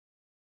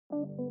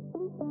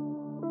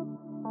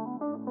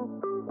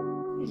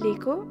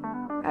L'écho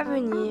à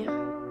venir.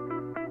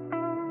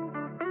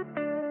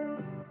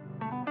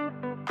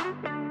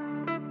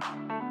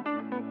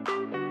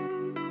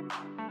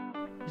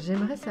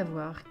 J'aimerais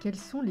savoir quels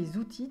sont les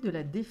outils de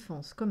la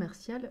défense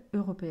commerciale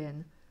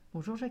européenne.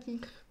 Bonjour Jacky.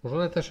 Bonjour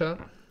Natacha.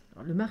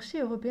 Alors, le marché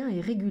européen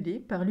est régulé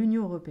par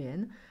l'Union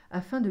européenne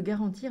afin de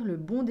garantir le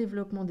bon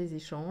développement des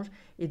échanges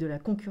et de la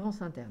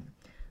concurrence interne.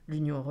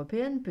 L'Union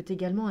européenne peut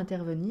également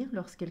intervenir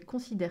lorsqu'elle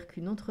considère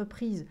qu'une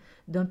entreprise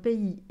d'un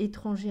pays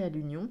étranger à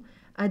l'Union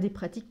a des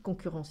pratiques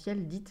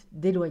concurrentielles dites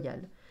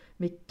déloyales.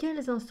 Mais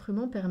quels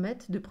instruments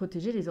permettent de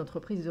protéger les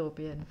entreprises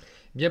européennes ?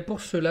 Bien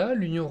pour cela,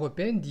 l'Union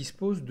européenne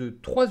dispose de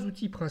 3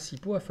 outils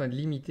principaux afin de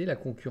limiter la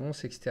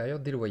concurrence extérieure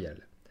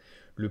déloyale.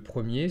 Le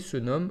premier se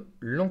nomme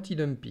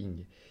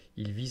l'antidumping.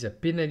 Il vise à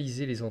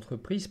pénaliser les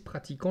entreprises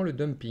pratiquant le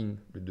dumping.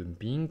 Le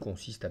dumping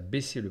consiste à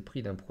baisser le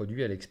prix d'un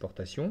produit à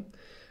l'exportation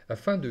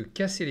afin de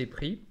casser les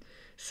prix,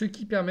 ce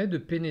qui permet de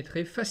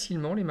pénétrer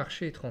facilement les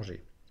marchés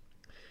étrangers.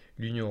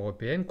 L'Union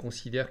européenne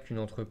considère qu'une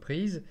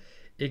entreprise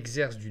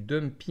exerce du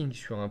dumping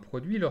sur un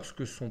produit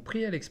lorsque son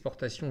prix à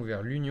l'exportation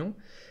vers l'Union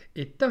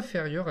est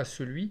inférieur à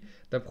celui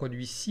d'un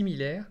produit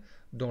similaire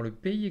dans le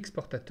pays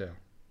exportateur.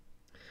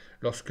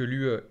 Lorsque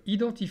l'UE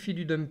identifie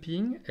du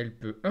dumping, elle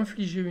peut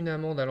infliger une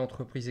amende à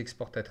l'entreprise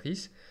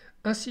exportatrice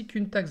ainsi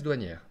qu'une taxe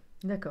douanière.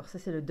 D'accord, ça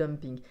c'est le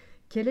dumping.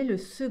 Quel est le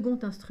second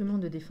instrument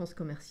de défense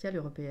commerciale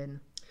européenne ?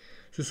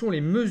 Ce sont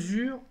les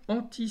mesures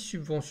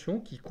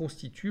anti-subvention qui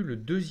constituent le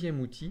deuxième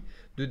outil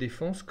de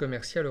défense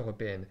commerciale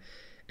européenne.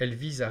 Elles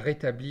visent à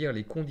rétablir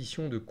les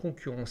conditions de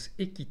concurrence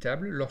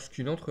équitable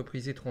lorsqu'une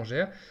entreprise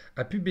étrangère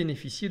a pu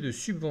bénéficier de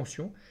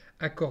subventions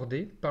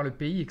accordées par le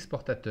pays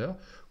exportateur,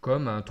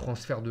 comme un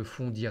transfert de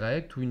fonds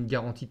direct ou une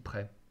garantie de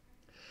prêt.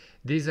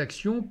 Des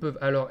actions peuvent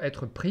alors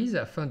être prises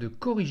afin de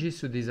corriger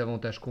ce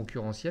désavantage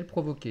concurrentiel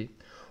provoqué.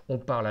 On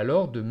parle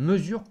alors de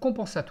mesures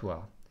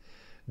compensatoires.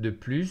 De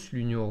plus,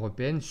 l'Union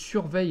européenne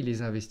surveille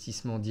les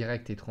investissements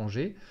directs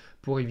étrangers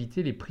pour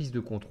éviter les prises de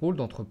contrôle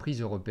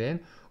d'entreprises européennes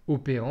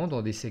opérant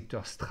dans des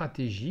secteurs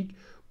stratégiques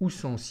ou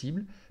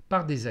sensibles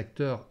par des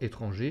acteurs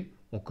étrangers.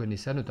 On connaît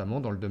ça notamment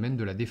dans le domaine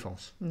de la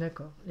défense.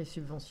 D'accord, les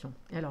subventions.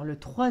 Et alors le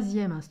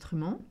troisième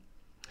instrument ?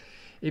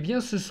 Eh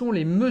bien, ce sont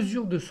les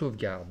mesures de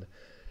sauvegarde.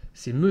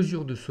 Ces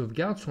mesures de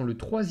sauvegarde sont le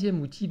troisième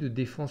outil de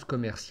défense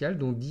commerciale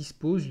dont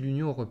dispose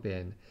l'Union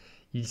européenne.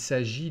 Il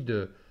s'agit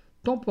de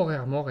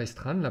temporairement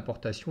restreindre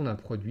l'importation d'un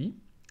produit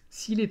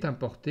s'il est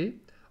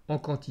importé en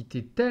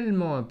quantité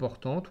tellement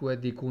importante ou à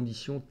des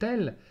conditions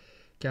telles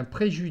qu'un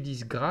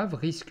préjudice grave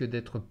risque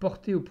d'être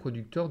porté aux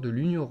producteurs de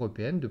l'Union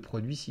européenne de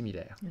produits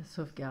similaires. La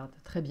sauvegarde,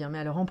 très bien. Mais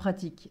alors en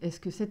pratique, est-ce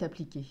que c'est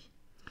appliqué ?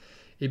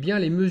 Eh bien,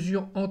 les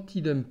mesures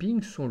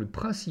anti-dumping sont le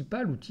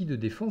principal outil de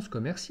défense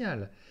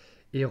commerciale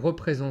et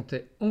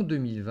représentaient en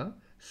 2020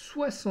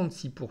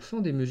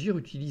 66% des mesures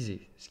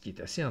utilisées, ce qui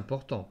est assez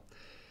important.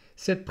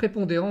 Cette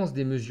prépondérance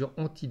des mesures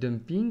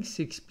anti-dumping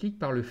s'explique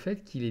par le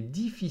fait qu'il est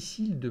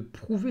difficile de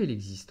prouver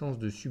l'existence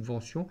de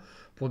subventions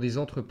pour des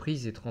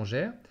entreprises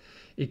étrangères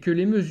et que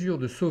les mesures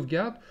de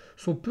sauvegarde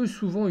sont peu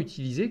souvent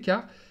utilisées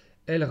car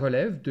elles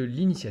relèvent de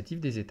l'initiative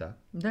des États.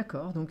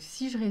 D'accord, donc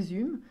si je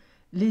résume,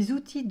 les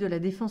outils de la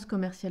défense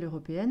commerciale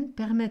européenne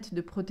permettent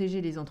de protéger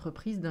les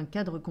entreprises d'un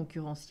cadre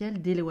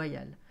concurrentiel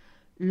déloyal.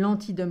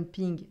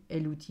 L'antidumping est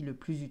l'outil le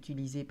plus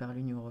utilisé par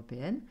l'Union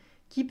européenne,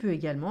 qui peut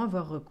également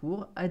avoir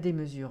recours à des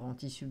mesures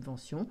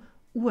anti-subvention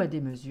ou à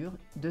des mesures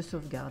de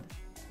sauvegarde.